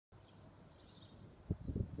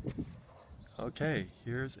Okay,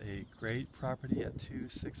 here's a great property at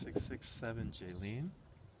 26667 Jaelene,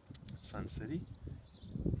 Sun City.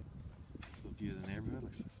 So view of the neighborhood,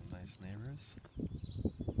 looks like some nice neighbors.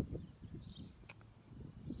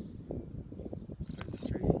 Good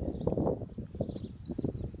street.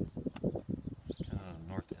 It's kind of on the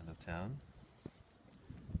north end of town.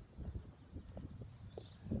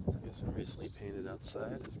 It's been recently painted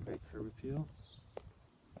outside, has great curb appeal.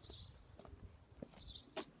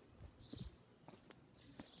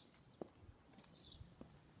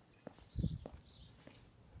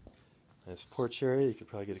 Nice porch area, you could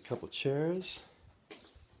probably get a couple chairs.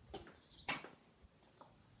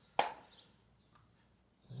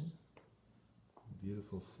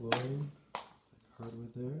 Beautiful flooring, like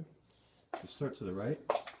hardwood there. You start to the right.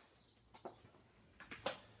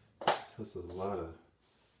 This has a lot of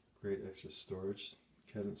great extra storage,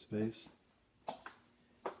 cabinet space.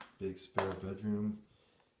 Big spare bedroom.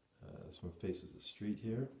 This one faces the street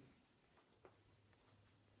here.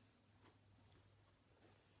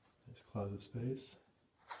 Nice closet space.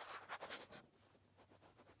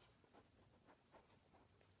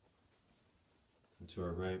 And to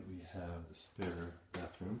our right we have the spare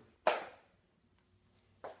bathroom.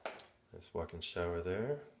 Nice walk-in shower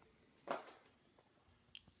there.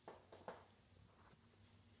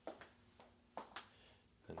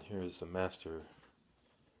 And here's the master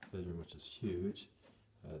bedroom, which is huge.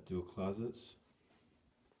 Dual closets.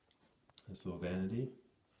 Nice little vanity.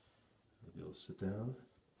 You'll be able to sit down.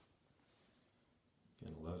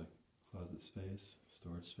 Again, a lot of closet space,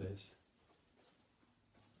 storage space.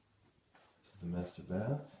 This is the master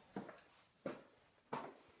bath.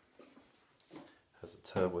 Has a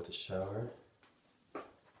tub with a shower.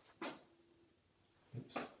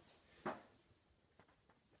 Oops.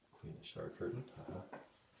 Clean the shower curtain.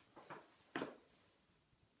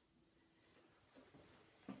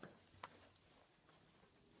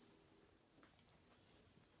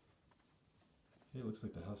 Okay, it looks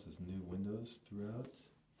like the house has new windows throughout.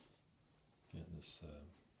 Again, this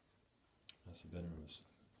master bedroom is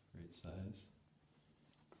great size.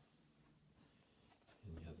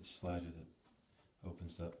 And you have the slider that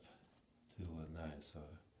opens up to the lanai. So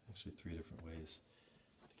actually 3 different ways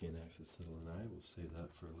to gain access to the lanai. We'll save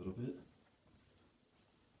that for a little bit.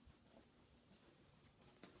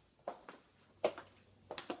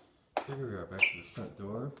 Here we are, back to the front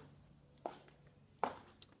door.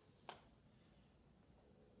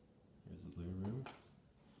 Here's the living room.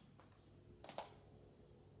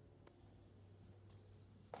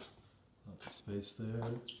 Lots of space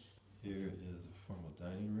there. Here is a formal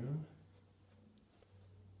dining room.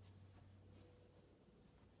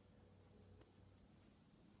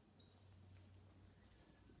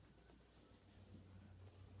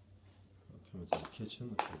 We'll come into the kitchen.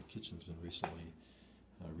 Looks like the kitchen's been recently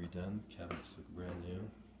redone. Cabinets look brand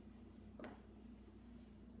new.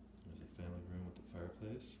 There's a family room with the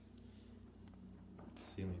fireplace. The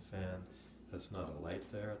ceiling fan has not a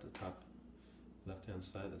light there at the top left-hand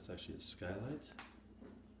side. That's actually a skylight.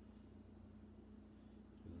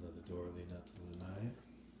 Another door leading out to the lanai.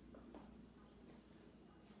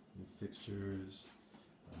 New fixtures.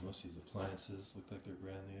 Most of these appliances look like they're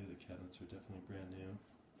brand new. The cabinets are definitely brand new.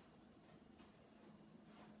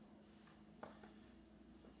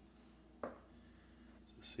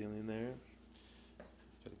 The ceiling there.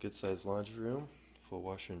 Got a good sized laundry room. Full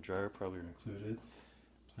washer and dryer probably are included.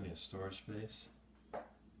 Plenty of storage space.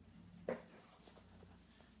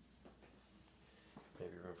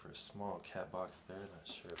 Maybe room for a small cat box there. Not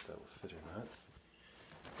sure if that will fit or not.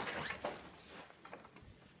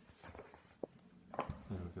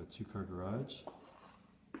 Then we've got a 2-car garage.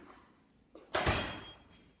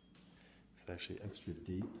 It's actually extra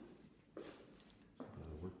deep. So we've got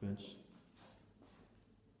a workbench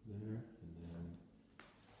there, and then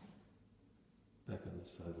back on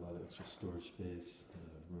this side, a lot of extra storage space,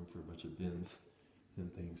 room for a bunch of bins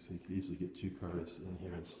and things, so you could easily get 2 cars in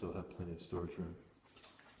here and still have plenty of storage room.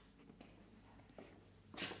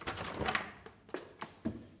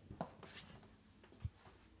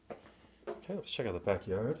 Okay, let's check out the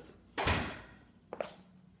backyard.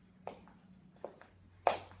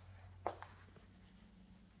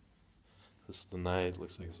 This is the night.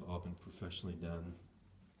 Looks like it's all been professionally done.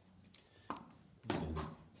 And,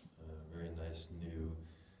 very nice new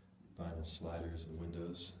vinyl sliders and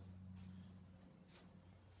windows.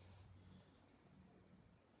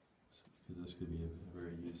 So this could be a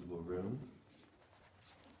very usable room.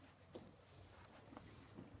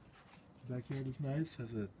 The backyard is nice.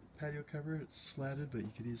 Has a patio cover. It's slatted, but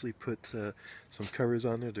you could easily put some covers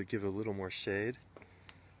on there to give it a little more shade.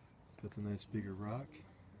 It's got the nice bigger rock.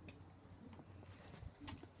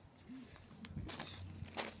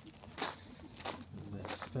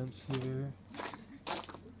 fence here.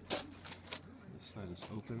 This side is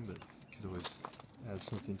open, but you could always add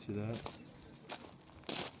something to that.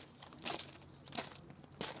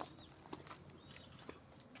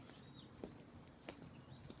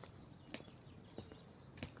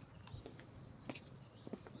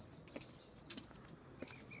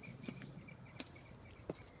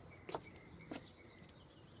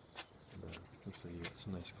 Looks like you got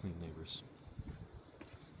some nice clean neighbors.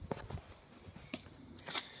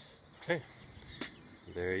 Okay,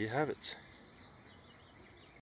 there you have it.